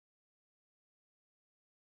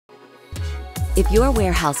If your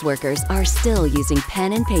warehouse workers are still using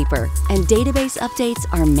pen and paper and database updates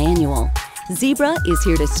are manual, Zebra is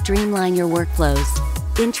here to streamline your workflows.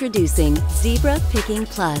 Introducing Zebra Picking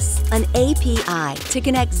Plus, an API to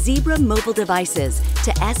connect Zebra mobile devices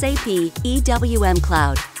to SAP EWM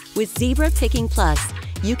Cloud. With Zebra Picking Plus,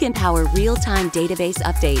 you can power real-time database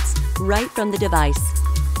updates right from the device.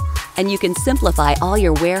 And you can simplify all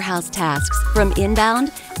your warehouse tasks from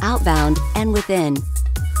inbound, outbound, and within.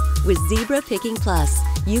 With Zebra Picking Plus,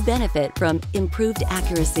 you benefit from improved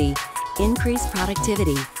accuracy, increased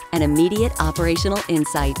productivity, and immediate operational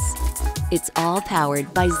insights. It's all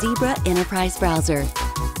powered by Zebra Enterprise Browser.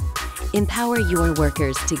 Empower your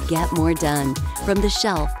workers to get more done, from the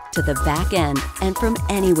shelf to the back end and from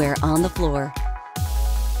anywhere on the floor.